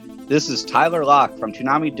This is Tyler Locke from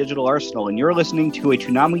Toonami Digital Arsenal, and you're listening to a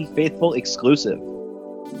Toonami Faithful exclusive.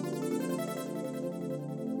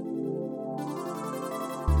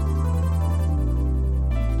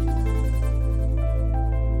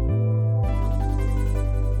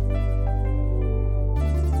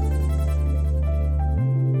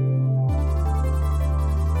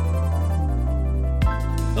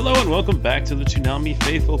 Hello and welcome back to the Toonami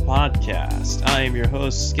Faithful podcast. I am your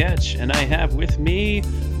host, Sketch, and I have with me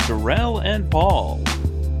Darrell and Paul.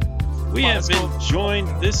 We have been joined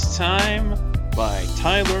this time by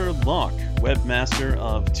Tyler Locke, webmaster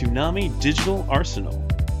of Toonami Digital Arsenal.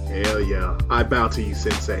 Hell yeah. I bow to you,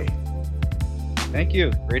 Sensei. Thank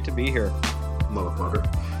you. Great to be here. Motherfucker.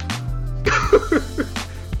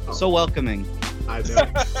 So welcoming. I know.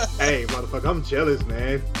 Hey, motherfucker, I'm jealous,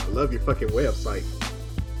 man. I love your fucking website.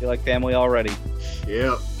 Feel like family already.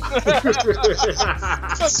 Yep.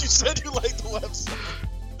 Because you said you liked the website.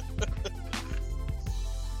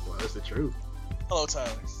 Well, that's the truth. Hello, Tyler.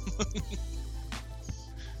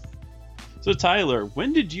 So Tyler,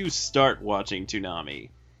 when did you start watching Toonami? I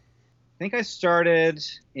think I started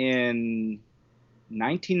in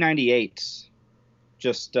 1998.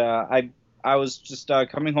 I was just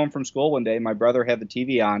coming home from school one day. My brother had the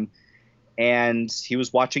TV on, and he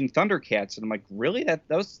was watching Thundercats, and I'm like, really? That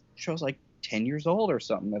show's like 10 years old or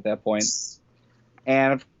something at that point.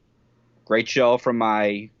 And great show from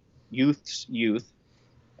my youth. Yes.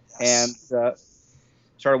 And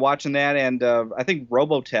started watching that, and I think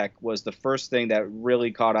Robotech was the first thing that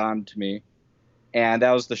really caught on to me, and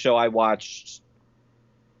that was the show I watched,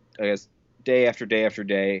 I guess, day after day after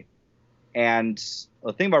day. And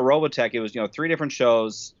the thing about Robotech, it was 3 different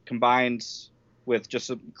shows combined with just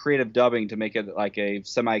some creative dubbing to make it like a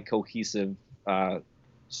semi-cohesive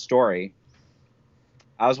story.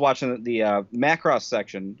 I was watching the Macross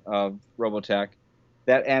section of Robotech.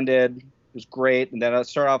 That ended. It was great. And then I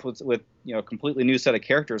started off with a completely new set of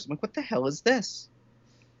characters. I'm like, what the hell is this?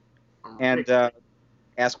 And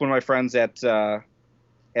asked one of my friends at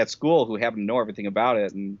school who happened to know everything about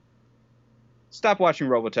it, and stopped watching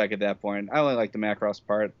Robotech at that point. I only liked the Macross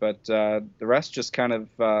part, but the rest just kind of...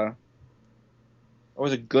 it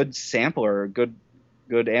was a good sampler, good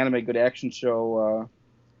anime, good action show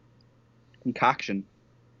concoction.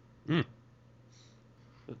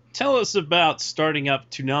 Tell us about starting up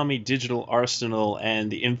Toonami Digital Arsenal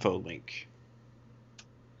and the info link.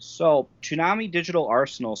 So, Toonami Digital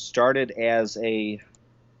Arsenal started as a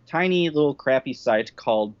tiny little crappy site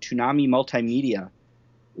called Toonami Multimedia.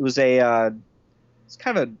 It was it's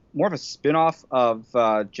kind of more of a spin-off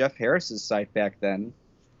of Jeff Harris's site back then.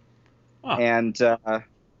 Huh. And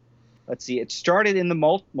let's see, it started in the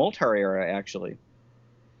Moltar era, actually.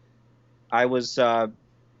 I was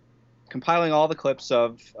compiling all the clips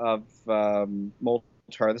of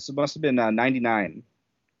Moltar. This must have been 99,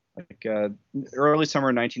 like early summer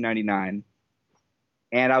 1999.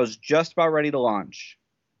 And I was just about ready to launch.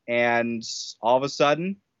 And all of a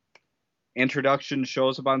sudden, introduction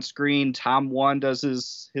shows up on screen. Tom 1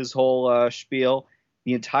 does his whole spiel.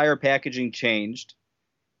 The entire packaging changed.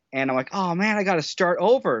 And I'm like, oh, man, I got to start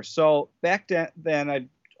over. So back then, an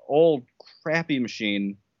old, crappy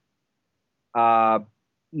machine,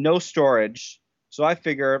 no storage. So I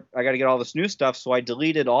figure I got to get all this new stuff. So I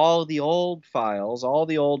deleted all the old files, all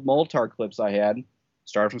the old Moltar clips I had,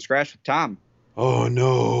 started from scratch with Tom. Oh,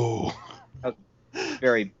 no. That was a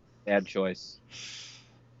very bad choice.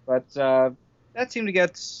 But that seemed to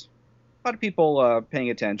get a lot of people paying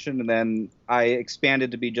attention. And then I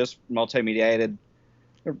expanded to be just multimedia. I added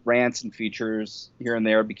rants and features here and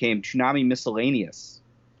there. It became Toonami Miscellaneous,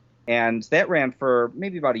 and that ran for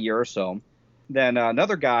maybe about a year or so. Then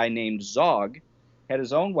another guy named Zog had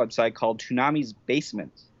his own website called Toonami's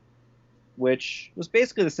Basement, which was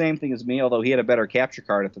basically the same thing as me, although he had a better capture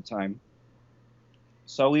card at the time.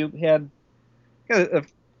 So we had a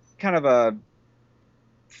kind of a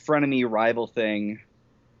frenemy rival thing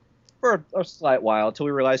for a slight while until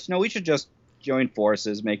we realized, we should just join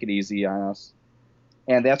forces, make it easy on us.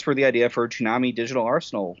 And that's where the idea for Toonami Digital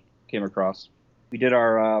Arsenal came across. We did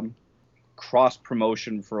our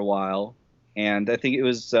cross-promotion for a while, and I think it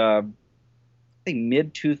was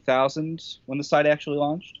mid-2000s when the site actually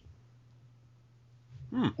launched.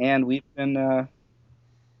 And we've been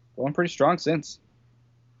going pretty strong since.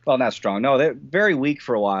 Well, not strong. No, they're very weak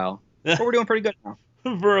for a while. But we're doing pretty good now.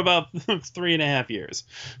 For about 3.5 years.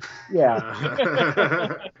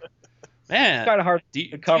 Yeah. Man, it's kind of hard do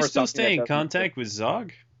to cover. you still something stay in that doesn't- contact with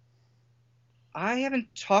Zog? I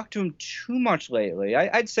haven't talked to him too much lately.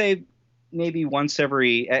 I'd say maybe once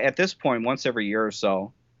every year or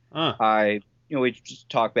so. I we just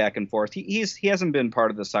talk back and forth. He hasn't been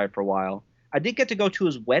part of the site for a while. I did get to go to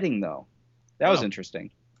his wedding though. That was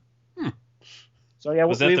interesting. So yeah,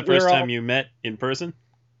 was that the first time you met in person?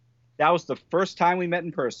 That was the first time we met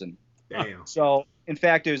in person. Damn. So in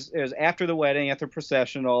fact, it was after the wedding, after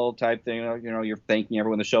processional type thing. You're thanking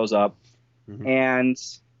everyone that shows up, and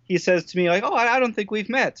he says to me like, "Oh, I don't think we've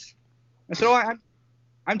met." I said, "Oh,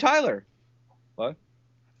 I'm Tyler." What?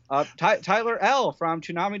 Tyler L from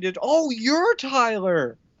Toonami Digital. Oh, you're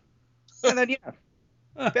Tyler. And then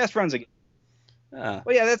best friends again.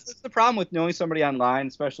 But yeah, that's the problem with knowing somebody online,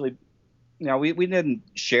 especially. We didn't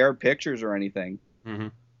share pictures or anything.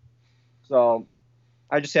 So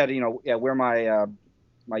I just had to wear my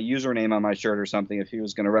username on my shirt or something if he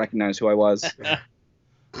was going to recognize who I was.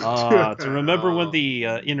 To remember when the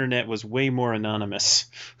internet was way more anonymous.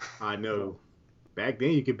 I know. Back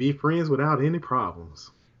then you could be friends without any problems.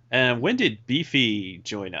 And when did Beefy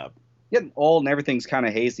join up? Getting old and everything's kind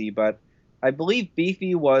of hazy, but I believe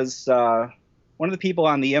Beefy was one of the people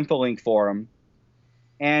on the InfoLink forum,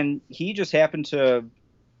 and he just happened to,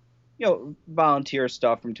 volunteer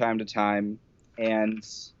stuff from time to time, and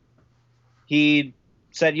he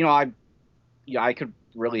said, I could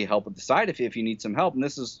really help with the site if you need some help. And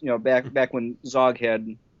this is, back when Zog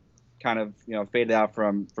had kind of, faded out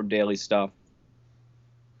from daily stuff,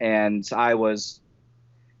 and I was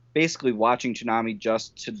basically watching Toonami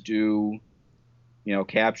just to do,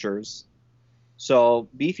 captures. So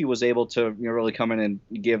Beefy was able to really come in and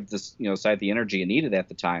give this site the energy it needed at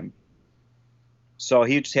the time. So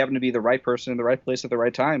he just happened to be the right person in the right place at the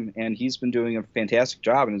right time, and he's been doing a fantastic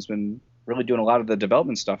job and has been really doing a lot of the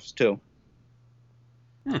development stuff too.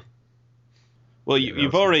 Well,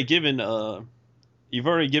 you've already given a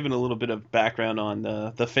little bit of background on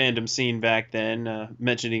the fandom scene back then,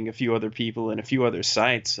 mentioning a few other people and a few other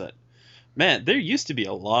sites. Man, there used to be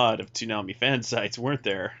a lot of Toonami fan sites, weren't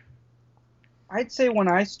there? I'd say when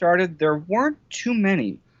I started, there weren't too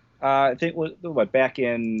many. I think back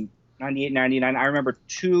in 98, 99, I remember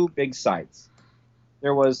two big sites.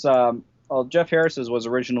 There was, Jeff Harris's was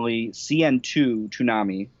originally CN2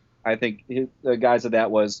 Toonami. I think the guys of that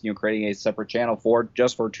was, creating a separate channel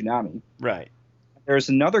just for Toonami. Right. There's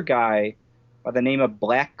another guy by the name of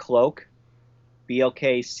Black Cloak,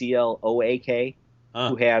 BLKCLOAK,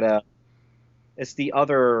 who had it's the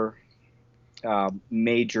other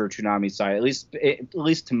major Toonami site, at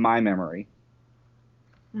least to my memory.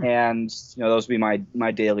 And those would be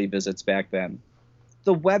my daily visits back then.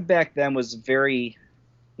 The web back then was a very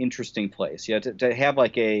interesting place. You had to have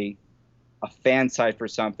like a fan site for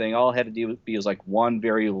something. All it had to do was like one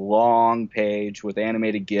very long page with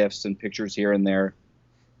animated GIFs and pictures here and there.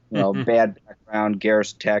 Bad background,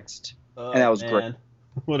 Garrus text, and that was great.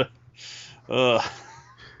 What a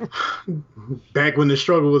Back when the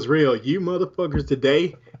struggle was real, you motherfuckers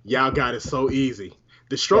today, y'all got it so easy.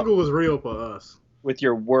 The struggle was real for us. With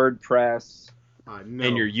your WordPress. I know.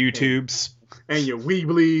 And your YouTubes. And your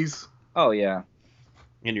Weeblies. Oh, yeah.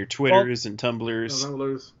 And your Twitters and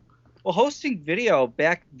Tumblrs. Well, hosting video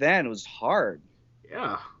back then was hard.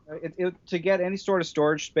 Yeah. To get any sort of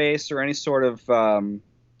storage space or any sort of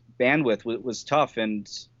bandwidth was tough. And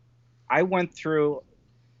I went through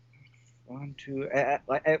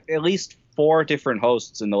at least 4 different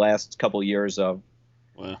hosts in the last couple years of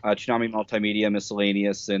Toonami Multimedia,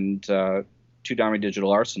 Miscellaneous, and Toonami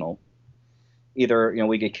Digital Arsenal. Either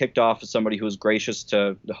we get kicked off as somebody who was gracious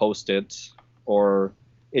to host it, or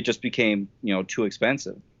it just became too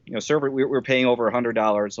expensive. We were paying over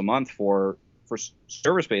 $100 a month for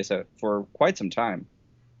server space for quite some time.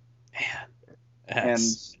 Man, and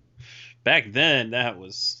back then that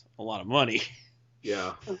was a lot of money.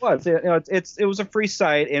 Yeah, it was. It was a free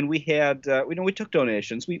site, and we had we took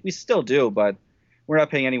donations. We still do, but we're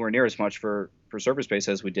not paying anywhere near as much for server space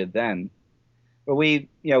as we did then. But we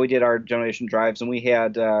did our donation drives, and we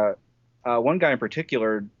had one guy in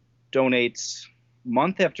particular donates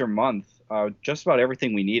month after month just about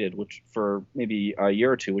everything we needed, which for maybe a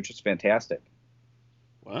year or two, which was fantastic.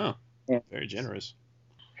 Wow, very generous.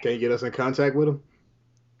 Can you get us in contact with him?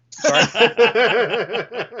 Sorry.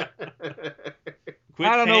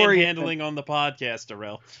 Quit handling on the podcast,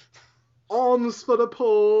 Darrell. Alms for the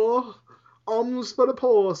poor. Alms for the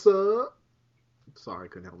poor, sir. Sorry,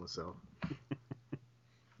 couldn't help myself.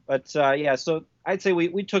 But so I'd say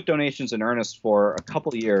we took donations in earnest for a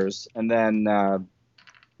couple of years, and then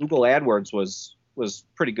Google AdWords was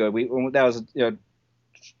pretty good. That was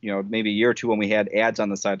maybe a year or two when we had ads on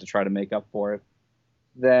the side to try to make up for it.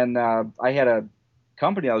 Then I had a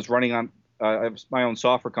company I was running on, my own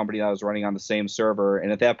software company that I was running on the same server,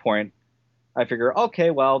 and at that point I figure,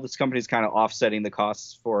 okay, well, this company's kind of offsetting the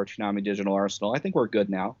costs for Toonami Digital Arsenal. I think we're good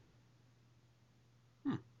now.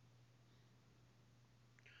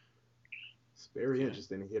 It's very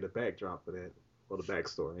interesting to hear the backdrop of that, or the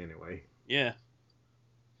backstory anyway. Yeah.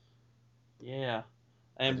 Yeah.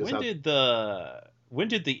 And just when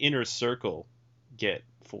did the Inner Circle get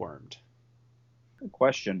formed? Good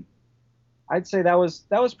question. I'd say that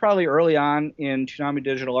was probably early on in Toonami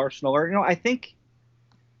Digital Arsenal, or I think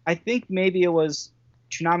maybe it was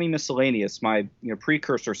Toonami Miscellaneous, my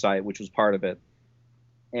precursor site, which was part of it,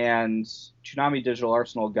 and Toonami Digital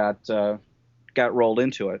Arsenal got rolled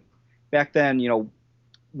into it. Back then,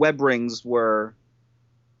 web rings were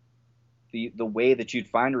the way that you'd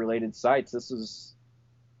find related sites. This is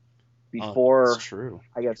before, that's true.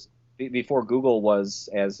 I guess, before Google was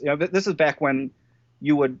as this is back when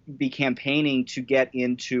you would be campaigning to get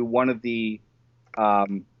into one of the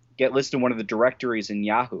get listed in one of the directories in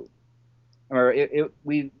Yahoo.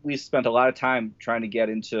 We spent a lot of time trying to get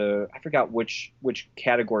into, I forgot which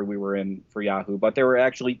category we were in for Yahoo, but there were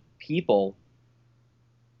actually people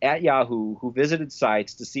at Yahoo who visited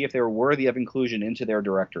sites to see if they were worthy of inclusion into their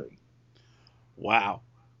directory. Wow.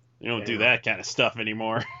 You don't do that kind of stuff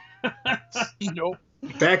anymore. Nope.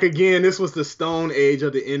 Back again, this was the stone age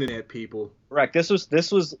of the internet, people. Correct. This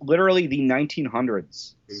was literally the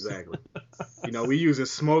 1900s. Exactly. We using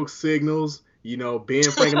smoke signals. Ben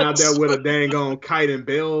Franklin out there with a dang on kite and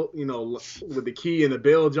bell, with the key in the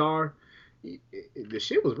bell jar. The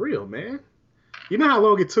shit was real, man. You know how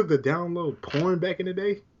long it took to download porn back in the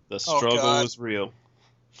day? The struggle was real.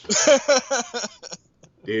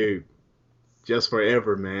 Dude, just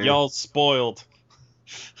forever, man. Y'all spoiled.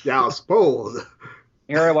 Y'all spoiled.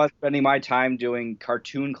 Here I was spending my time doing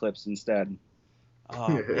cartoon clips instead. Oh,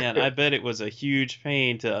 man, I bet it was a huge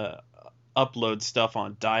pain to upload stuff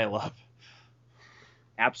on dial-up.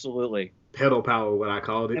 Absolutely. Pedal power, what I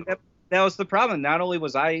called it. And that was the problem. Not only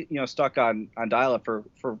was I, stuck on dial-up for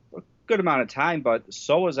a good amount of time, but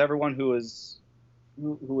so was everyone who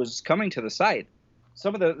was coming to the site.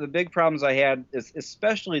 Some of the big problems I had is,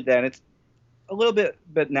 especially then, it's a little bit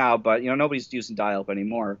now, but nobody's using dial-up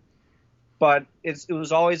anymore. But it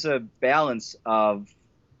was always a balance of,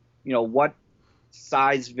 what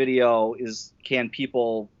size video can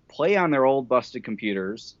people play on their old busted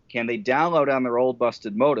computers? Can they download on their old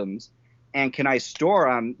busted modems? And can I store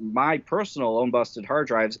on my personal own busted hard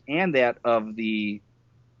drives and that of the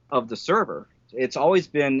server? It's always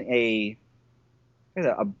been a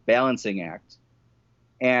balancing act.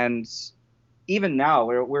 And even now,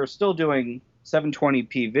 we're still doing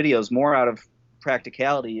 720p videos more out of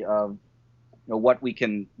practicality of what we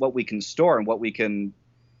can store and what we can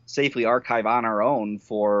safely archive on our own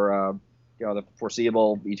for the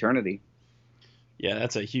foreseeable eternity. Yeah,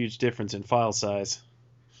 that's a huge difference in file size.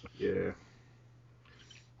 Yeah.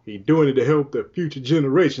 He's doing it to help the future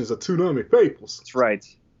generations of Toonami faithfuls. That's right.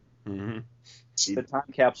 Mm-hmm. The time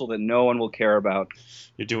capsule that no one will care about.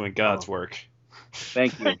 You're doing God's work.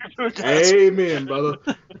 Thank you. Amen, brother.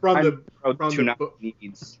 From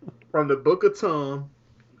the Book of Tom,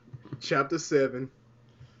 chapter 7,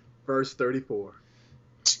 verse 34.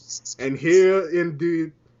 And here in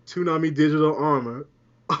the Toonami Digital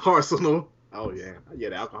Arsenal. Oh yeah,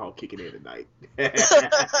 the alcohol kicking in tonight.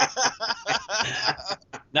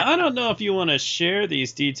 Now, I don't know if you want to share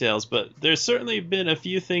these details, but there's certainly been a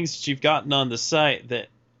few things that you've gotten on the site that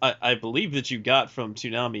I believe that you got from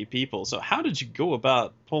Toonami people. So how did you go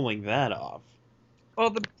about pulling that off? Well,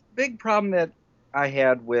 the big problem that I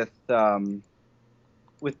had with the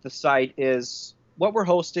site is what we're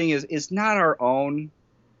hosting is not our own.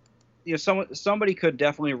 Somebody could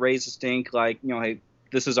definitely raise a stink like, hey,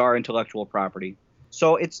 this is our intellectual property.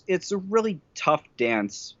 So it's a really tough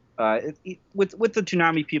dance. With the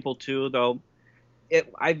Toonami people too, though,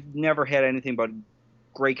 I've never had anything but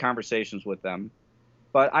great conversations with them.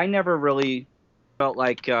 But I never really felt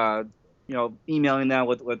like emailing them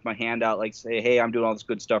with my hand out, like say, hey, I'm doing all this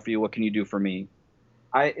good stuff for you. What can you do for me?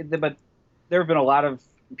 But there have been a lot of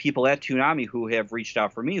people at Toonami who have reached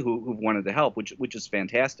out for me who've wanted to help, which is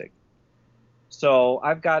fantastic. So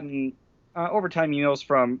I've gotten over time emails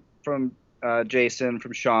from Jason,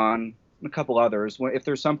 from Sean, and a couple others. If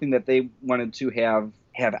there's something that they wanted to have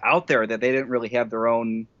out there that they didn't really have their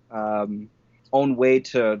own way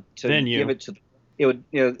to give it to, it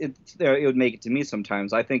would make it to me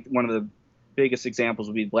sometimes. I think one of the biggest examples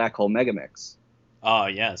would be Black Hole Megamix. Oh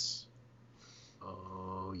yes.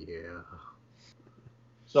 Oh yeah.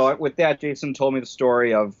 So with that, Jason told me the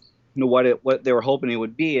story of what they were hoping it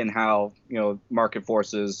would be and how market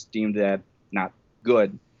forces deemed that not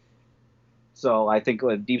good. So I think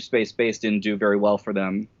Deep Space Base didn't do very well for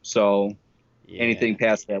them. So anything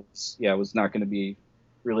past that was not going to be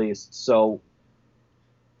released. So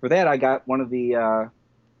for that, I got one of the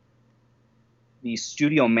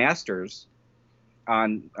studio masters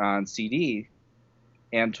on CD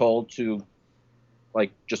and told to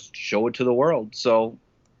just show it to the world. So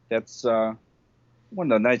that's one of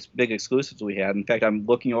the nice big exclusives we had. In fact, I'm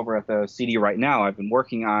looking over at the CD right now. I've been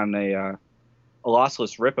working on a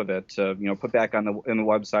lossless rip of it to put back on the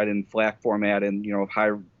website in FLAC format and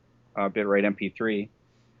high bitrate MP3.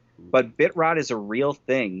 But bitrot is a real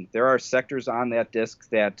thing. There are sectors on that disc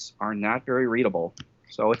that are not very readable,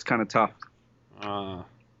 so it's kind of tough. You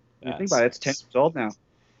think about it, it's 10 years old now.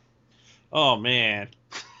 Oh man.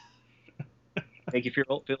 Make you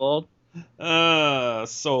feel old?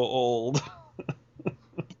 So old.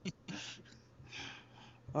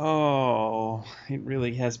 Oh, it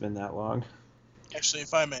really has been that long. Actually,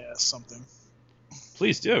 if I may ask something.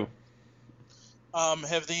 Please do.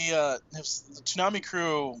 Have the Toonami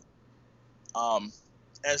crew,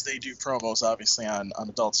 as they do promos, obviously on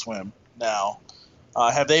Adult Swim now,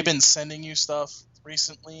 have they been sending you stuff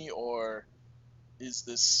recently, or is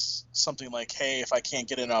this something like, hey, if I can't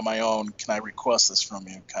get it on my own, can I request this from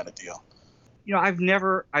you, kind of deal? I've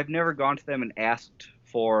never gone to them and asked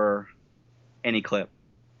for any clip.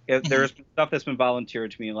 There's stuff that's been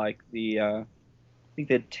volunteered to me, like I think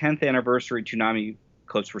the 10th anniversary Toonami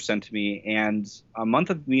clips were sent to me, and a month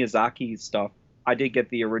of Miyazaki stuff I did get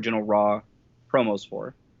the original raw promos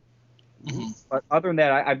for. But other than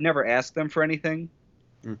that, I've never asked them for anything.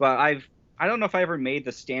 But I don't know if I ever made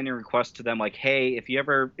the standing request to them, like, hey,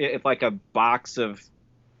 if like a box of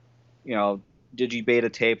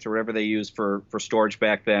digibeta tapes or whatever they used for storage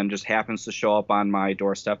back then just happens to show up on my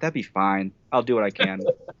doorstep, that'd be fine. I'll do what I can.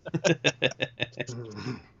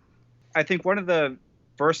 I think one of the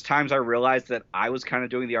first times I realized that I was kind of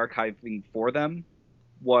doing the archiving for them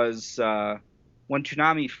was when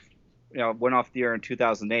Toonami went off the air in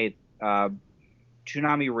 2008.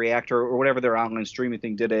 Toonami Reactor, or whatever their online streaming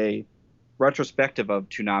thing, did a retrospective of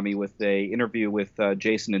Toonami with a interview with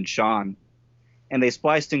Jason and Sean, and they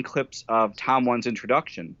spliced in clips of Tom 1's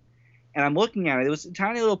introduction. And I'm looking at it. It was a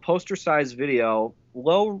tiny little poster-sized video,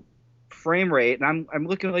 low frame rate, and I'm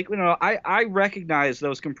looking like, I recognize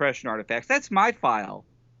those compression artifacts. That's my file.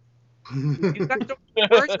 You guys don't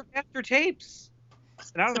where's your master tapes?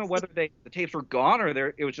 And I don't know whether the tapes were gone or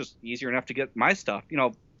it was just easier enough to get my stuff.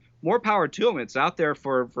 More power to them. It's out there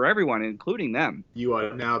for everyone, including them. You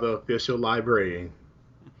are now the official librarian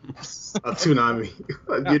of Toonami.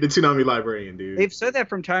 You're the Toonami librarian, dude. They've said that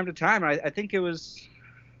from time to time. I think it was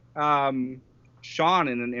Sean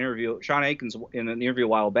Akins in an interview a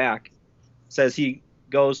while back says he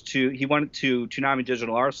went to Toonami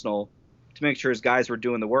Digital Arsenal to make sure his guys were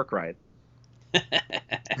doing the work right.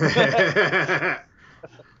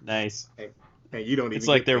 Nice. Hey, you don't even. It's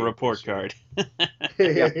like their report card.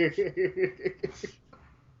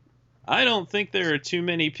 I don't think there are too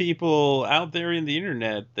many people out there in the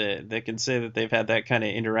internet that can say that they've had that kind of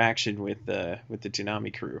interaction with the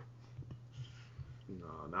Toonami crew. No,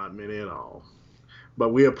 not many at all. But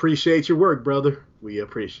we appreciate your work, brother. We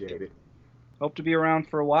appreciate it. Hope to be around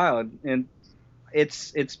for a while, and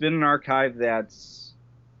it's been an archive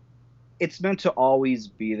it's meant to always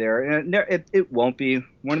be there, and it won't be.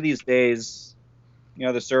 One of these days,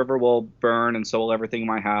 the server will burn and so will everything in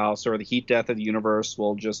my house, or the heat death of the universe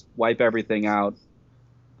will just wipe everything out.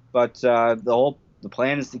 But the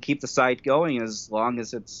plan is to keep the site going as long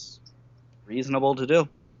as it's reasonable to do.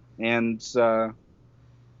 And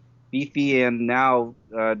Beefy and now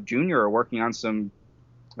Junior are working on some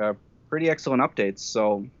pretty excellent updates.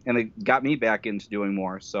 So, and it got me back into doing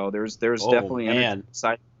more. So there's definitely energy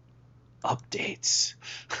side updates.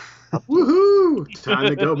 Woohoo! Time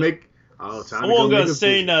to go make. Oh, I won't gonna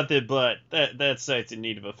say nothing, but that site's in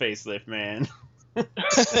need of a facelift, man.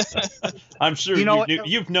 I'm sure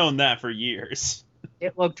you've known that for years.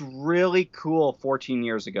 It looked really cool 14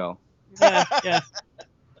 years ago. Yeah.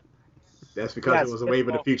 That's because it was a wave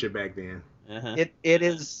of the future back then. Uh-huh. It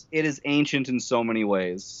is ancient in so many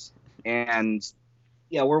ways, and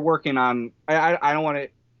we're working on. I don't want to,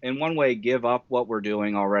 in one way, give up what we're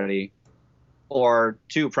doing already, or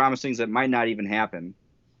two, promise things that might not even happen.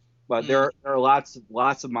 But there are lots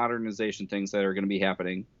of modernization things that are going to be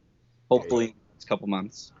happening, hopefully in the next couple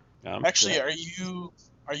months. Actually, are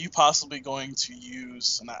you possibly going to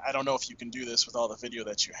use? And I don't know if you can do this with all the video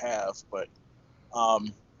that you have, but are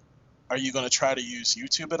you going to try to use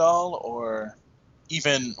YouTube at all, or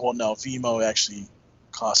even? Well, no, Vimeo actually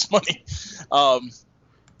costs money.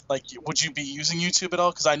 Would you be using YouTube at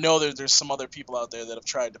all? Because I know there's some other people out there that have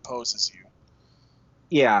tried to pose as you.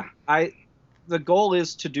 Yeah, the goal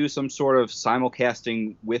is to do some sort of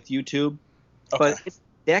simulcasting with YouTube, Okay. but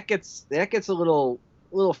that gets a little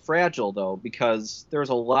fragile though, because there's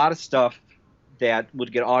a lot of stuff that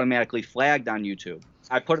would get automatically flagged on YouTube.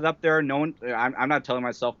 I put it up there. No one. I'm not telling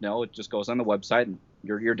myself no. It just goes on the website and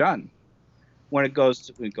you're done. When it goes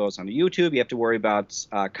on YouTube, you have to worry about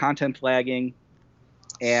content flagging,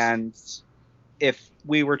 and if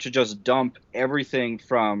we were to just dump everything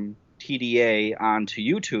from TDA onto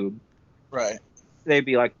YouTube, Right. they'd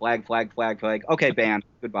be like flag. Okay, banned.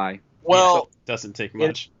 Goodbye. Well, Doesn't take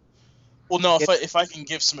much. well, no. If I can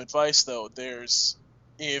give some advice though,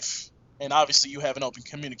 and obviously you have an open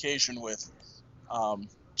communication with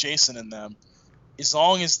Jason and them. As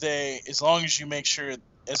long as you make sure,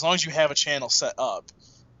 as long as you have a channel set up,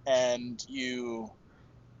 and you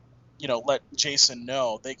let Jason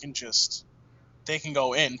know, they can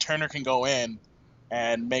go in. Turner can go in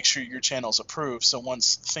and make sure your channel's approved. So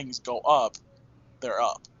once things go up, they're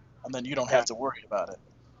up, and then you don't have to worry about it.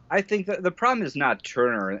 I think that the problem is not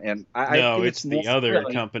Turner, and I think it's the other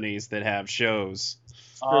companies that have shows.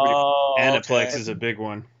 Oh, Aniplex okay. is a big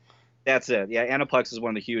one. That's it. Yeah, Aniplex is one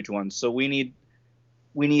of the huge ones. So we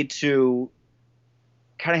need to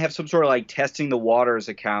kind of have some sort of like testing the waters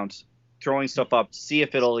account, throwing stuff up, see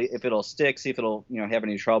if it'll stick, see if it'll have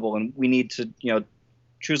any trouble, and we need to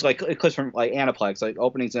choose like clips from like Aniplex, like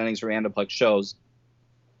openings and endings from Aniplex shows.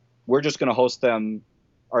 We're just going to host them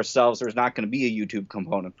ourselves. There's not going to be a YouTube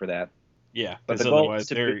component for that. Yeah, But because the goal otherwise is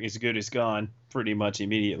to they're as good as gone pretty much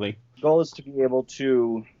immediately. The goal is to be able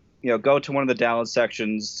to go to one of the download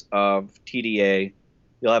sections of TDA.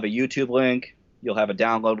 You'll have a YouTube link. You'll have a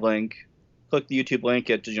download link. Click the YouTube link.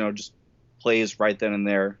 It just plays right then and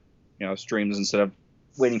there. Streams instead of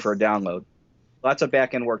waiting for a download. Lots of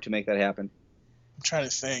back end work to make that happen. I'm trying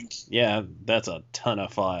to think. Yeah, that's a ton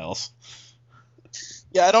of files.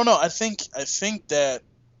 Yeah, I don't know. I think that,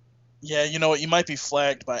 yeah, you know what? You might be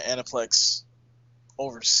flagged by Aniplex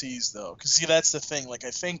overseas, though. Because, see, that's the thing. Like,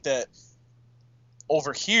 I think that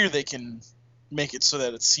over here they can make it so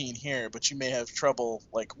that it's seen here, but you may have trouble,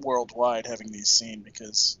 like, worldwide having these seen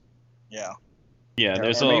because, yeah. Yeah,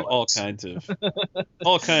 there's all kinds of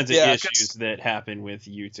Yeah, issues that happen with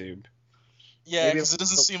YouTube. Yeah, because it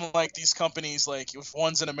doesn't seem like these companies, like, if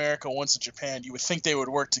one's in America, one's in Japan, you would think they would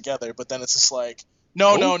work together, but then it's just like,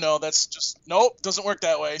 no, that's just, doesn't work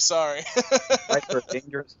that way, sorry. Right, for a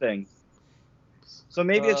dangerous thing. So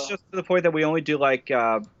maybe it's just to the point that we only do like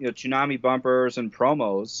Toonami bumpers and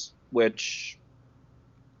promos, which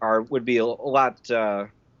would be a lot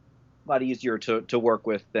easier to work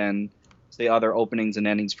with than say other openings and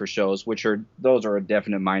endings for shows, those are a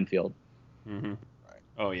definite minefield. Mm-hmm. Right.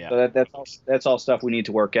 Oh yeah. So that's all stuff we need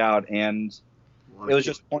to work out, and it was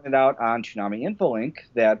just pointed out on Toonami Infolink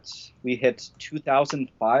that we hit 2,000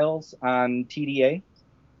 files on TDA.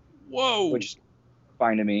 Whoa! Which is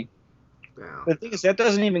fine to me. Wow. The thing is, that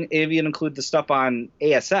doesn't even include the stuff on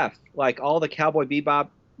ASF, like all the Cowboy Bebop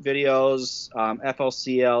videos,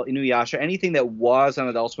 FLCL, Inuyasha, anything that was on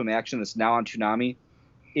Adult Swim Action that's now on Toonami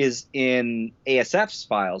is in ASF's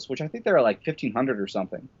files, which I think there are like 1,500 or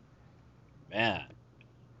something. Man,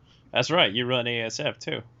 that's right. You run ASF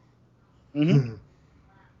too. Mm-hmm.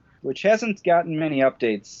 Which hasn't gotten many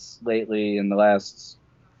updates lately in the last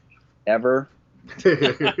ever.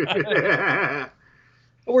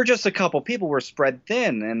 We're just a couple people. We're spread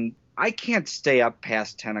thin, and I can't stay up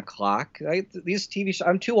past 10 o'clock. These TV shows,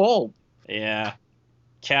 I'm too old. Yeah.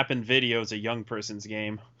 Capping video is a young person's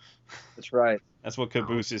game. That's right. That's what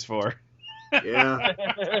Caboose is for. Yeah.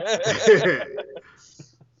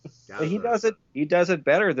 But he does it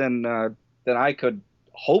better than I could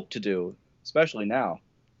hope to do, especially now.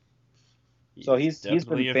 So he's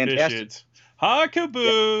been fantastic. Hi,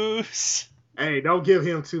 Caboose. Hey, don't give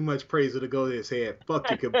him too much praise to go to his head.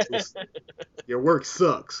 Fuck you, Caboose. Your work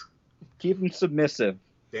sucks. Keep him submissive.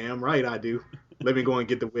 Damn right I do. Let me go and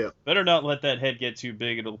get the whip. Better not let that head get too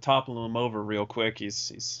big. It'll topple him over real quick. He's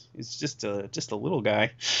just a little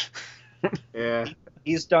guy. Yeah.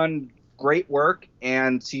 He's done great work,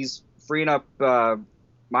 and he's freeing up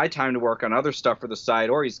my time to work on other stuff for the site,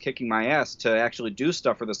 or he's kicking my ass to actually do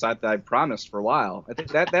stuff for the site that I promised for a while. I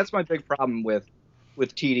think that's my big problem with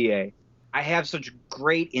TDA. I have such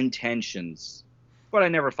great intentions, but I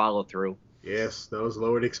never follow through. Yes, those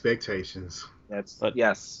lowered expectations.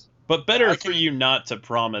 Yes. But better for you not to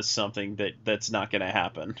promise something that's not going to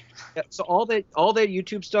happen. Yeah, so all that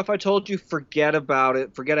YouTube stuff I told you, forget about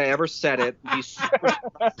it. Forget I ever said it.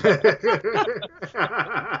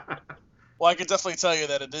 Well, I can definitely tell you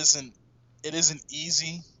that it isn't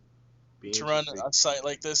easy to run a site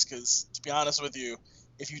like this, because to be honest with you,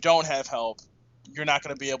 if you don't have help, you're not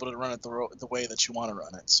going to be able to run it the way that you want to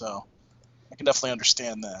run it. So I can definitely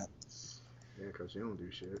understand that. Yeah, because you don't do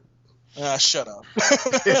shit. Shut up.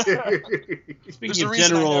 Speaking of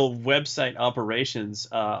general website operations,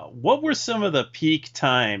 what were some of the peak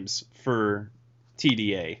times for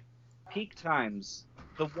TDA? Peak times.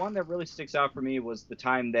 The one that really sticks out for me was the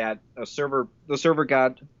time that the server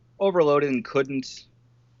got overloaded and couldn't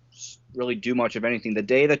really do much of anything. The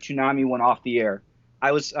day that Toonami went off the air,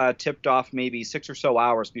 I was tipped off maybe 6 or so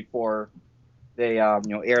hours before they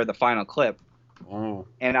aired the final clip. Oh.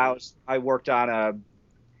 And I worked on a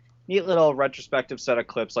neat little retrospective set of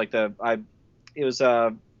clips. It was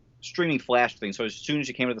a streaming flash thing. So as soon as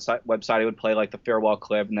you came to the website, it would play like the farewell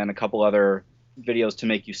clip and then a couple other videos to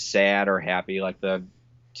make you sad or happy, like the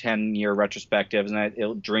 10-year retrospectives,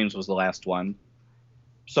 and Dreams was the last one.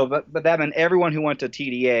 So, but that meant everyone who went to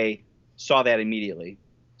TDA saw that immediately.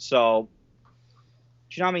 So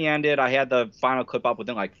Toonami ended. I had the final clip up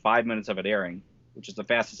within like 5 minutes of it airing, which is the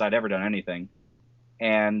fastest I'd ever done anything.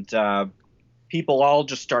 And people all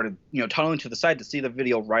just started, tunneling to the site to see the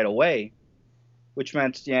video right away, which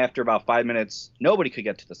meant after about 5 minutes, nobody could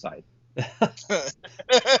get to the site.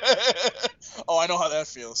 Oh, I know how that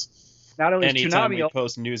feels. Not only anytime Toonami, we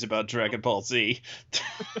post news about Dragon Ball Z.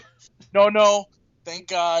 No. Thank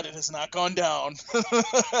God it has not gone down.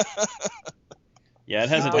 Yeah, it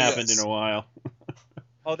hasn't happened in a while.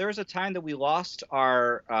 Oh, there was a time that we lost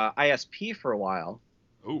our ISP for a while.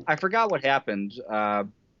 Ooh. I forgot what happened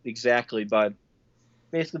exactly, but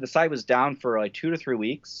basically the site was down for like 2 to 3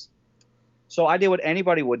 weeks. So I did what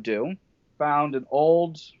anybody would do. Found an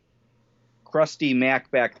old, crusty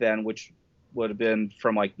Mac back then, which would have been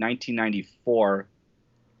from like 1994.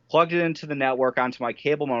 Plugged it into the network onto my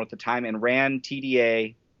cable modem at the time and ran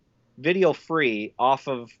TDA video free off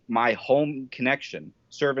of my home connection,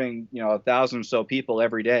 serving 1,000 or so people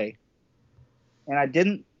every day. And I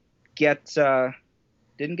didn't get the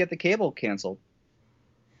cable canceled,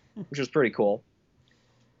 which was pretty cool.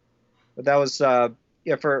 But that was for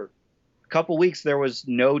a couple weeks there was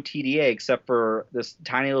no TDA except for this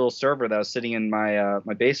tiny little server that was sitting in my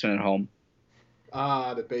my basement at home.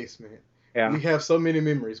 Ah, the basement. Yeah. We have so many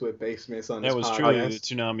memories with basements on this podcast. That was truly the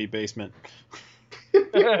Toonami basement.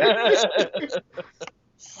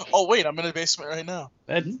 Oh wait, I'm in a basement right now.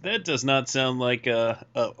 That does not sound like a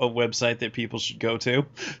website that people should go to.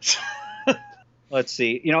 Let's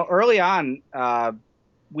see. Early on,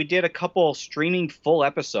 we did a couple streaming full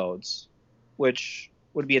episodes, which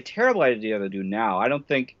would be a terrible idea to do now. I don't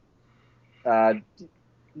think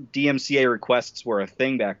DMCA requests were a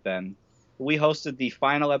thing back then. We hosted the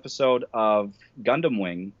final episode of Gundam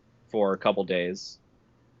Wing for a couple days,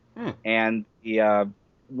 and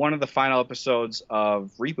one of the final episodes of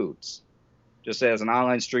Reboots, just as an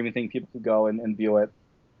online streaming thing, people could go and view it.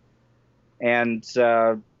 And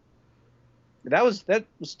that was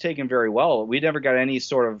taken very well. We never got any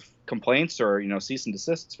sort of complaints or cease and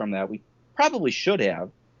desists from that. We probably should have.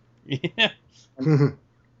 Yeah.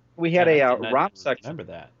 We had a ROM section.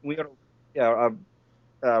 Remember that? We got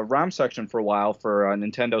a ROM section for a while for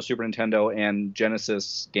Nintendo, Super Nintendo, and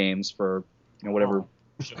Genesis games for whatever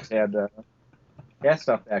had that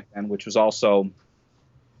stuff back then, which was also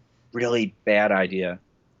really bad idea.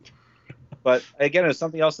 But again, it was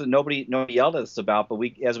something else that nobody yelled at us about. But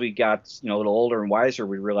as we got a little older and wiser,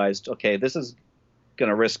 we realized, okay, this is going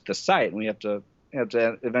to risk the site, and we have to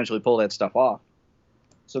eventually pull that stuff off.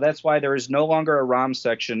 So that's why there is no longer a ROM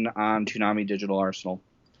section on Toonami Digital Arsenal.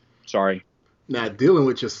 Sorry. Now, dealing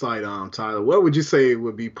with your site, Tyler, what would you say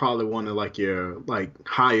would be probably one of your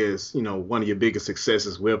highest, one of your biggest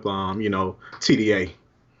successes with TDA?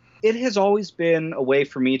 It has always been a way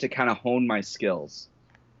for me to kind of hone my skills.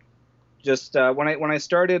 Just when I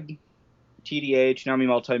started TDA, Toonami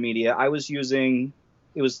Multimedia, I was using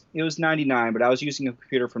it was 99, but I was using a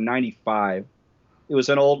computer from 95. It was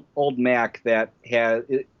an old Mac that had,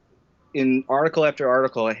 in article after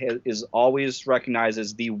article, is always recognized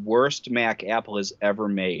as the worst Mac Apple has ever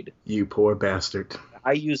made. You poor bastard.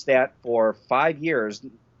 I used that for 5 years.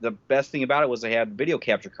 The best thing about it was I had a video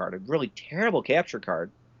capture card, a really terrible capture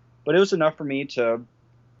card, but it was enough for me to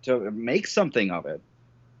make something of it.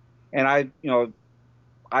 And I've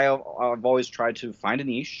always tried to find a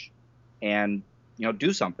niche and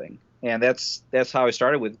do something. And that's how I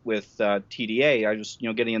started with TDA. I just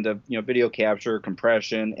getting into video capture,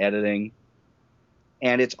 compression, editing,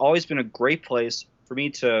 and it's always been a great place for me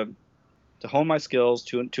to hone my skills,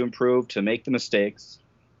 to improve, to make the mistakes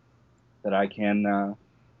that I can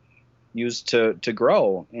use to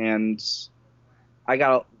grow. And I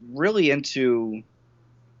got really into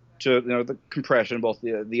the compression, both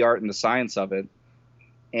the art and the science of it.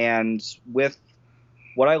 And with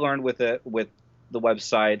what I learned with the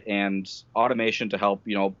website and automation to help,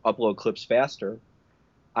 upload clips faster,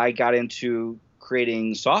 I got into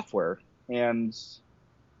creating software, and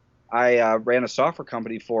I ran a software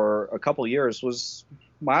company for a couple years, was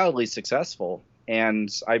mildly successful, and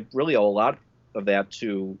I really owe a lot of that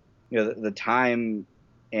to the time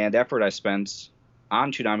and effort I spent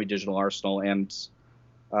on Toonami Digital Arsenal and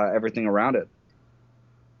everything around it.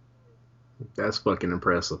 That's fucking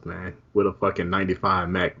impressive, man. With a fucking 95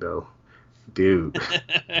 Mac, though. Dude.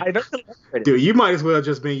 Dude, you might as well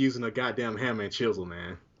just been using a goddamn hammer and chisel,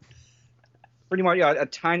 man. Pretty much, yeah, a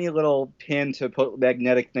tiny little pin to put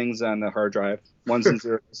magnetic things on the hard drive. Ones and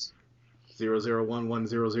zeros.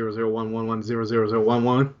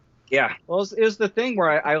 00110001110011. Yeah. Well, it was the thing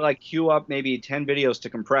where I like queue up maybe 10 videos to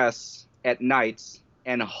compress at nights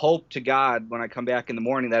and hope to God when I come back in the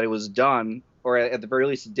morning that it was done, or at the very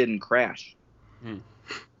least it didn't crash.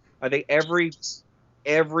 I think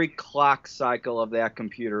every clock cycle of that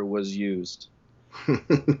computer was used.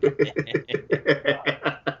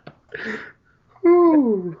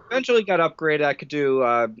 Eventually got upgraded. I could do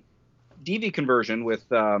DV conversion with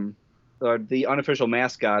the unofficial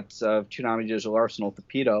mascot of Toonami Digital Arsenal,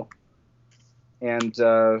 Pepito, and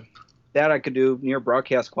that I could do near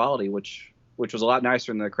broadcast quality, which was a lot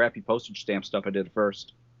nicer than the crappy postage stamp stuff I did at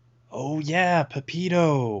first. Oh yeah,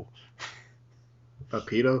 Pepito.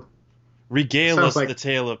 Pepito? Regale us the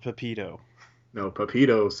tale of Pepito. No,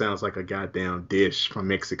 Pepito sounds like a goddamn dish from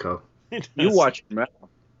Mexico. You watch it, man.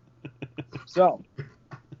 So,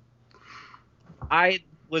 I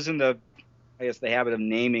was in the habit of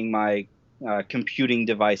naming my computing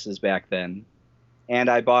devices back then, and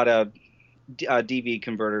I bought a DV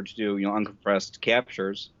converter to do uncompressed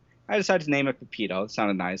captures. I decided to name it Pepito. It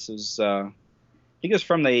sounded nice. It was I think it was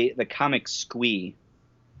from the comic Squee,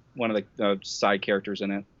 one of the side characters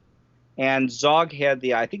in it. And Zog had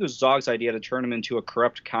I think it was Zog's idea to turn him into a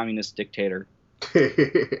corrupt communist dictator. And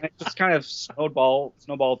it just kind of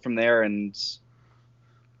snowballed from there, and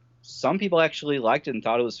some people actually liked it and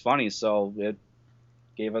thought it was funny, so it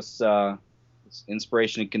gave us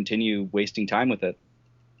inspiration to continue wasting time with it.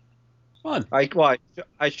 Fun. I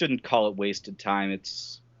shouldn't call it wasted time.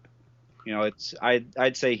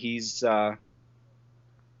 I'd say his time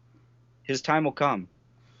will come.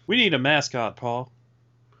 We need a mascot, Paul.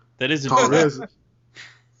 That isn't. Paul is.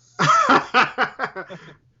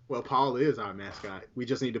 Well, Paul is our mascot. We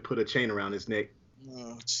just need to put a chain around his neck.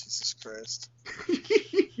 Oh, Jesus Christ.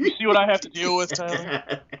 You see what I have to deal with, Tyler?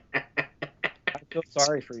 I feel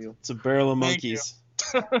sorry for you. It's a barrel of monkeys.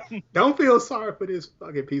 Don't feel sorry for this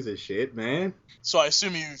fucking piece of shit, man. So I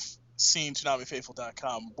assume you've seen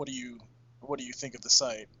ToonamiFaithful.com. What do you think of the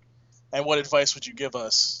site? And what advice would you give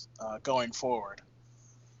us going forward?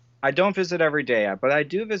 I don't visit every day, but I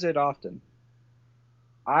do visit often.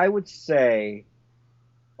 I would say...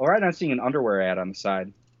 All right, I'm seeing an underwear ad on the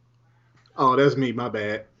side. Oh, that's me. My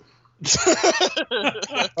bad.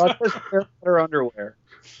 Better underwear.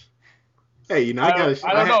 Hey, I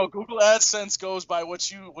don't know. Google AdSense goes by what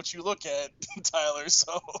you look at, Tyler.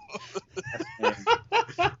 So.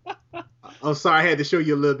 I'm sorry, I had to show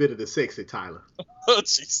you a little bit of the sexy Tyler. Oh,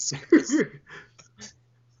 Jesus.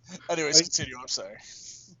 Anyways, continue. I'm sorry.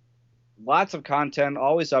 Lots of content,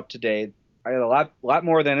 always up to date. I got a lot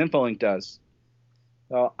more than Infolink does.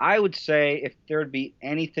 So I would say if there would be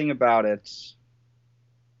anything about it,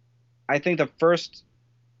 I think the first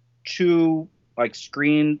two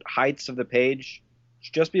screen heights of the page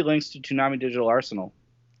should just be links to Toonami Digital Arsenal.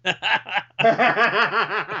 Then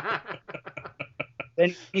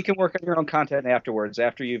you can work on your own content afterwards,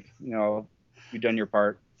 after you've done your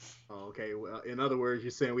part. Oh, okay. Well, in other words,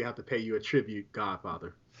 you're saying we have to pay you a tribute,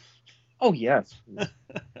 Godfather. Oh yes.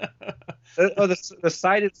 The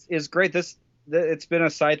site is great. It's been a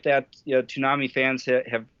site that Toonami fans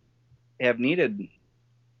have needed.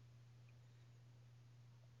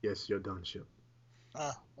 Yes, you're done, Ship.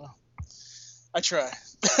 Well, I try.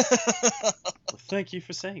 Well, thank you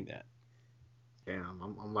for saying that. Damn,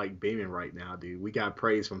 I'm like beaming right now, dude. We got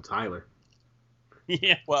praise from Tyler.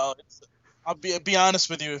 Yeah. Well, I'll be honest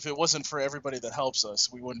with you. If it wasn't for everybody that helps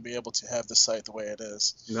us, we wouldn't be able to have the site the way it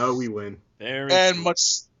is. No, we wouldn't.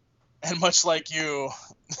 Much like you,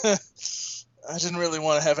 I didn't really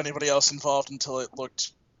want to have anybody else involved until it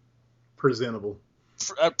looked presentable.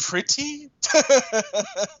 Pretty?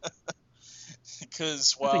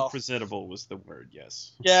 Because, I think presentable was the word,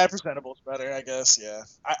 yes. Yeah, presentable is better, I guess, yeah.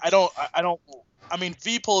 I mean,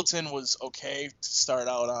 V-Bulletin was okay to start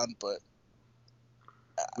out on, but...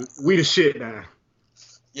 we the shit now.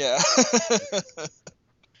 Yeah.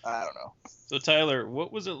 I don't know. So, Tyler,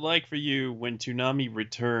 what was it like for you when Toonami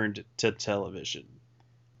returned to television?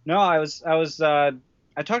 No,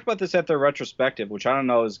 I talked about this at the retrospective, which I don't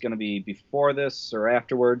know is going to be before this or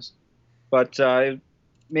afterwards, but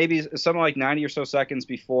maybe something like 90 or so seconds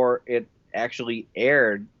before it actually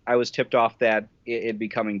aired, I was tipped off that it'd be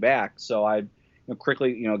coming back. So I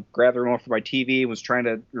quickly grabbed the remote for my TV, was trying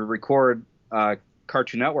to record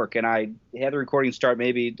Cartoon Network, and I had the recording start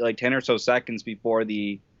maybe like 10 or so seconds before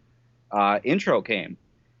the intro came,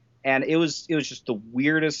 and it was just the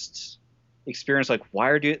weirdest experience. Like, why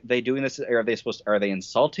are they doing this? Are they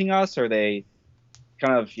insulting us? Are they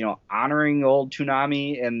kind of honoring old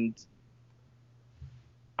Toonami? And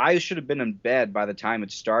I should have been in bed by the time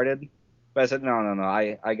it started, but I said no,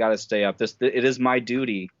 I gotta stay up. It is my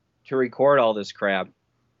duty to record all this crap,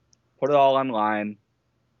 put it all online,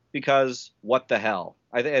 because what the hell?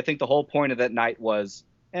 I think the whole point of that night was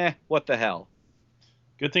what the hell.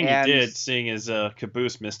 Good thing you did, seeing as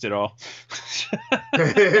Caboose missed it all.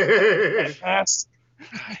 Fast.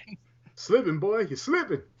 Slipping, boy. You're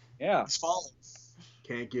slipping. Yeah. He's falling.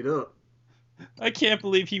 Can't get up. I can't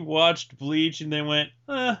believe he watched Bleach and then went,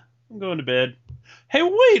 I'm going to bed. Hey,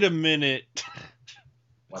 wait a minute.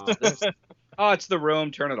 What's this? Oh, it's the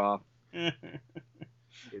room. Turn it off.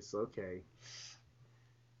 It's okay.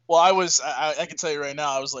 Well, I can tell you right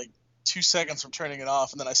now, I was like 2 seconds from turning it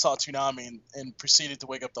off, and then I saw Toonami and proceeded to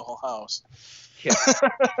wake up the whole house. Yeah.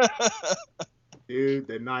 Dude,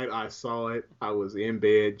 the night I saw it, I was in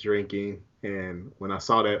bed drinking, and when I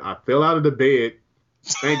saw that, I fell out of the bed.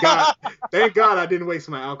 Thank God I didn't waste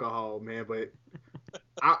my alcohol, man, but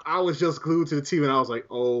I was just glued to the TV, and I was like,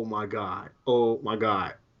 oh my God.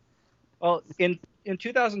 Well, in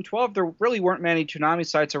 2012, there really weren't many Toonami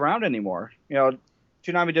sites around anymore.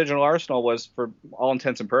 Toonami Digital Arsenal was, for all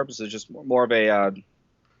intents and purposes, just more of a,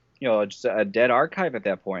 just a dead archive at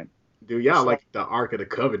that point. Dude, y'all like the Ark of the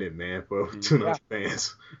Covenant, man, for Toonami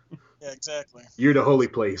fans. Yeah, exactly. You're the holy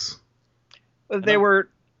place. But they were,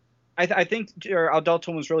 I think, Adult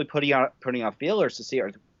Swim was really putting out feelers to see,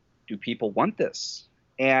 do people want this?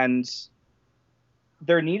 And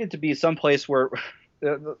there needed to be some place where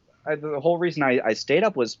the whole reason I stayed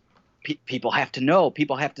up was people have to know,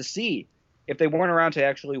 people have to see. If they weren't around to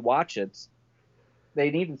actually watch it, they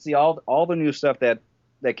need to see all the new stuff that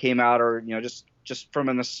came out, or just from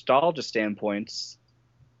a nostalgia standpoint,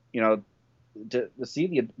 to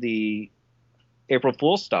see the April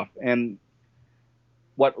Fool's stuff. And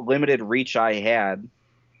what limited reach I had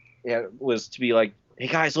was to be like, hey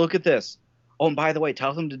guys, look at this. Oh, and by the way,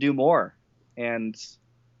 tell them to do more. And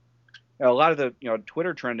a lot of the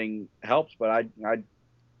Twitter trending helped, but I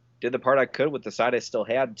did the part I could with the site I still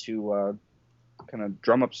had to kind of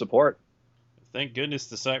drum up support. Thank goodness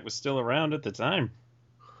the site was still around at the time.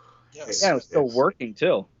 Yes. Yeah, it was still working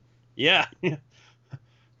too. Yeah.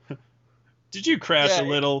 Did you crash a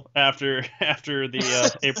little after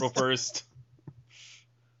the April 1st?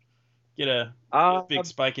 Get a big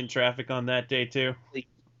spike in traffic on that day too?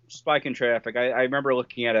 Spike in traffic. I remember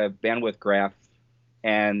looking at a bandwidth graph,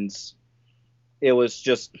 and it was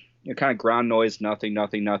just kind of ground noise, nothing,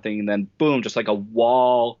 and then boom, just like a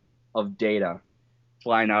wall of data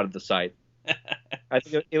flying out of the site. I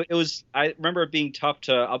think it was. I remember it being tough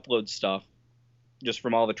to upload stuff, just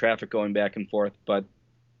from all the traffic going back and forth. But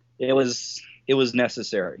it was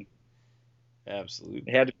necessary. Absolutely,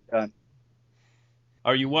 it had to be done.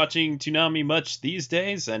 Are you watching Toonami much these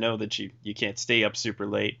days? I know that you can't stay up super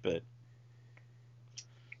late, but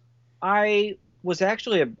I was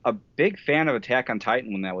actually a big fan of Attack on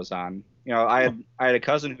Titan when that was on. I had a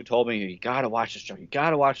cousin who told me, you gotta watch this show. You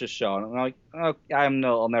gotta watch this show. And I'm like, oh,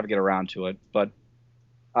 I'll never get around to it. But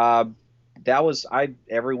that was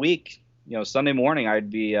every week. Sunday morning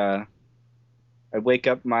I'd wake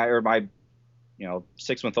up my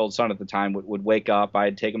 6-month-old son at the time would wake up.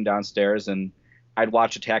 I'd take him downstairs and I'd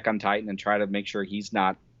watch Attack on Titan and try to make sure he's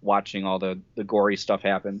not watching all the gory stuff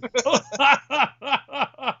happen.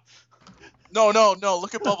 No.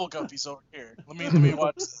 Look at Bubble Guppies over here. Let me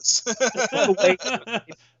watch this.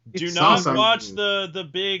 Do not watch the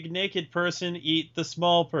big naked person eat the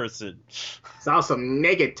small person. Saw some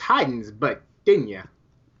naked Titans, but didn't ya?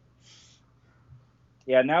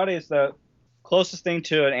 Yeah, nowadays the closest thing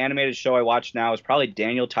to an animated show I watch now is probably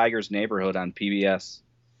Daniel Tiger's Neighborhood on PBS.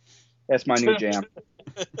 That's my new jam.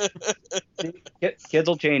 Kids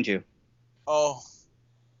will change you. Oh.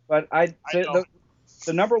 But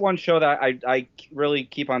the number one show that I really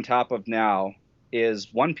keep on top of now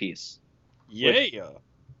is One Piece. Yeah.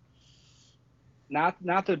 Not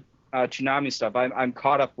the Toonami stuff. I'm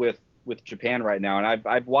caught up with Japan right now, and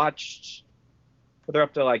I've watched. They're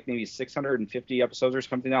up to like maybe 650 episodes or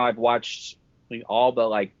something now. I've watched all but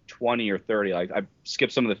like 20 or 30. Like I've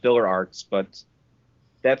skipped some of the filler arcs, but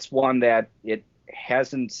that's one that it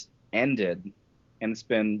hasn't ended, and it's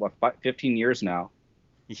been 15 years now.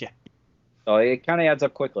 Yeah. So it kind of adds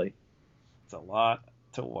up quickly. It's a lot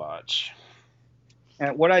to watch.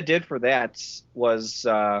 And what I did for that was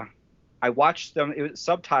I watched them. It was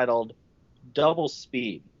subtitled double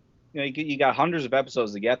speed. You got hundreds of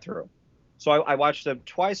episodes to get through. So I watched them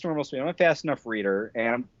twice normal speed. I'm a fast enough reader,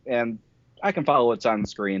 and I can follow what's on the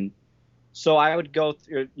screen. So I would go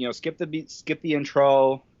through, skip the beat, skip the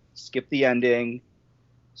intro, skip the ending,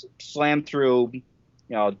 slam through,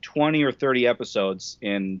 20 or 30 episodes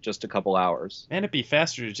in just a couple hours. Man, it'd be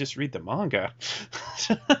faster to just read the manga.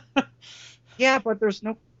 Yeah, but there's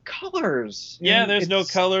no colors. Yeah, there's no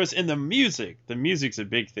colors in the music. The music's a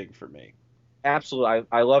big thing for me. Absolutely.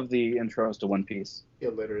 I love the intros to One Piece.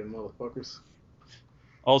 Illiterate motherfuckers.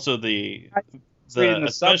 Also,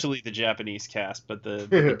 especially the Japanese cast, but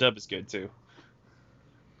the dub is good too.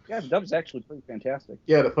 Yeah, the dub's actually pretty fantastic.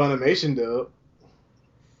 Yeah, the Funimation dub.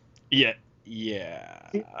 Yeah.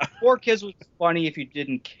 4Kids was funny if you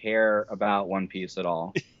didn't care about One Piece at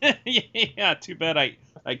all. Yeah, too bad I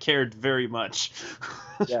cared very much.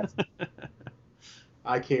 Yes.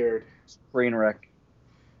 I cared. Train wreck.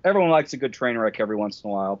 Everyone likes a good train wreck every once in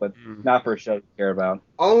a while, but not for a show to care about.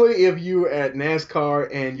 Only if you're at NASCAR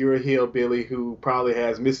and you're a hillbilly who probably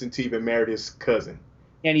has missing teeth and married his cousin.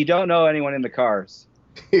 And you don't know anyone in the cars.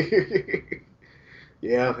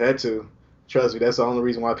 Yeah, that too. Trust me, that's the only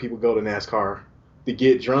reason why people go to NASCAR. To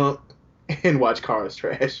get drunk and watch cars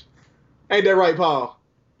trash. Ain't that right, Paul?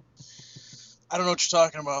 I don't know what you're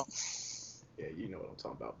talking about. Yeah, you know what I'm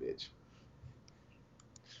talking about, bitch.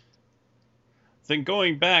 Then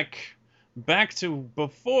going back to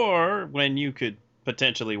before, when you could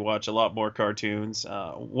potentially watch a lot more cartoons,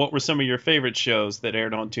 what were some of your favorite shows that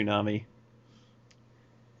aired on Toonami?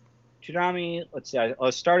 Toonami, let's see, I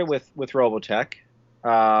started with Robotech.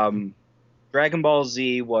 Dragon Ball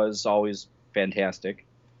Z was always fantastic.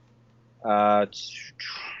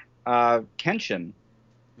 Kenshin.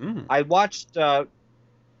 I watched,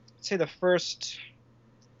 say, the first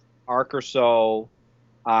arc or so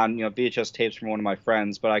on VHS tapes from one of my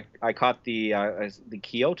friends, but I caught the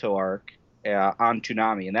Kyoto arc on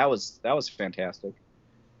Toonami, and that was fantastic.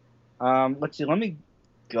 Let's see, let me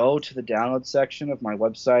go to the download section of my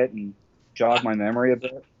website and jog my memory a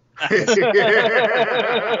bit.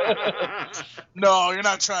 No, you're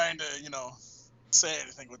not trying to, say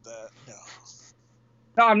anything with that.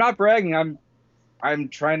 No, I'm not bragging. I'm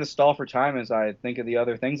trying to stall for time as I think of the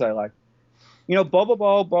other things I like. Bo,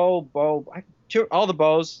 all the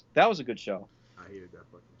Bows. That was a good show. I hated that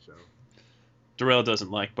fucking show. Darrell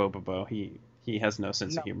doesn't like Bobo. He has no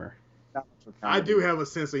sense of humor. I do have a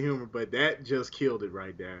sense of humor, but that just killed it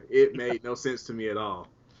right there. It made no sense to me at all.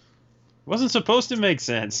 Wasn't supposed to make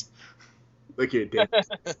sense. Look here, Dick.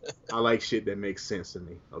 I like shit that makes sense to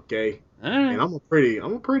me, okay? All right. And I'm a pretty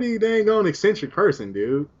dang on eccentric person,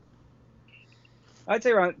 dude. I'd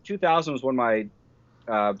say around 2000 was one of my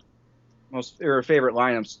favorite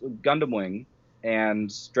lineups, Gundam Wing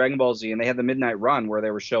and Dragon Ball Z, and they had the Midnight Run where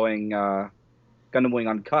they were showing Gundam Wing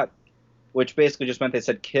Uncut, which basically just meant they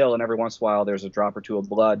said kill, and every once in a while there's a drop or two of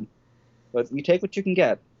blood. But you take what you can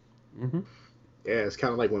get. Mm-hmm. Yeah, it's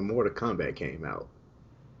kind of like when Mortal Kombat came out.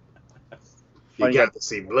 Oh, You got to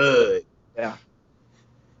see blood. Yeah.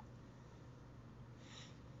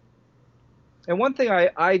 And one thing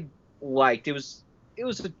I liked, it was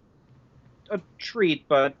a treat,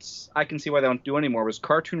 but I can see why they don't do anymore, was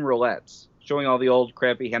Cartoon Roulettes, showing all the old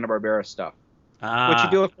crappy Hanna-Barbera stuff. Which you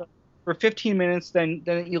do it for 15 minutes, then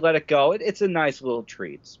you let it go. It's a nice little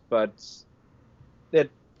treat, but it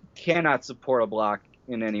cannot support a block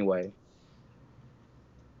in any way.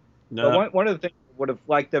 No. But one of the things I would have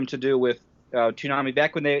liked them to do with Toonami,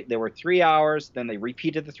 back when they were 3 hours, then they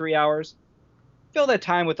repeated the 3 hours, fill that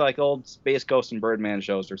time with like old Space Ghost and Birdman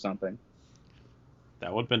shows or something.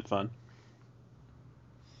 That would have been fun.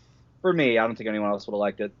 For me, I don't think anyone else would have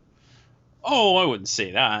liked it. Oh, I wouldn't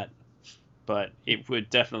say that. But it would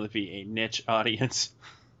definitely be a niche audience.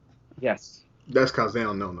 Yes. That's because they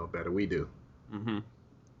don't know no better. We do. Mm-hmm.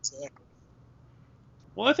 Exactly.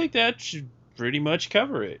 Well, I think that should pretty much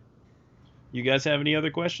cover it. You guys have any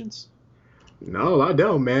other questions? No, I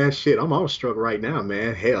don't, man. Shit, I'm awestruck right now,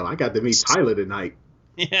 man. Hell, I got to meet Tyler tonight.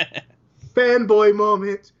 Yeah. Fanboy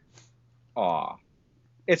moment. Aw.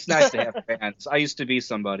 It's nice to have fans. I used to be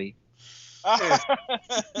somebody.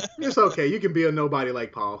 It's okay. You can be a nobody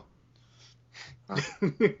like Paul.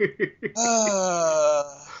 The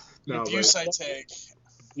abuse I take.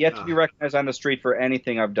 Yet to be recognized on the street for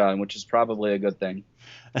anything I've done, which is probably a good thing.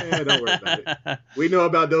 Yeah, don't worry about it. We know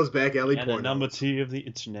about those back alley and pornos. a number two of the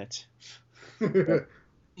internet.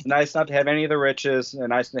 It's nice not to have any of the riches, and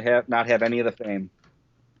nice to not have any of the fame.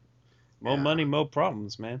 More money, more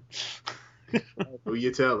problems, man. Who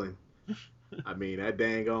you telling? I mean, that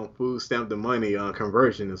dang on food stamp the money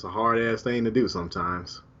conversion is a hard ass thing to do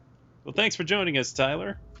sometimes. Well, thanks for joining us,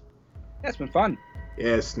 Tyler. Yeah, it's been fun.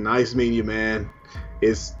 Yes, nice meeting you, man.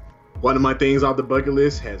 It's one of my things off the bucket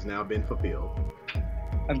list has now been fulfilled.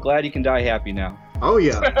 I'm glad you can die happy now. Oh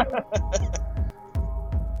yeah.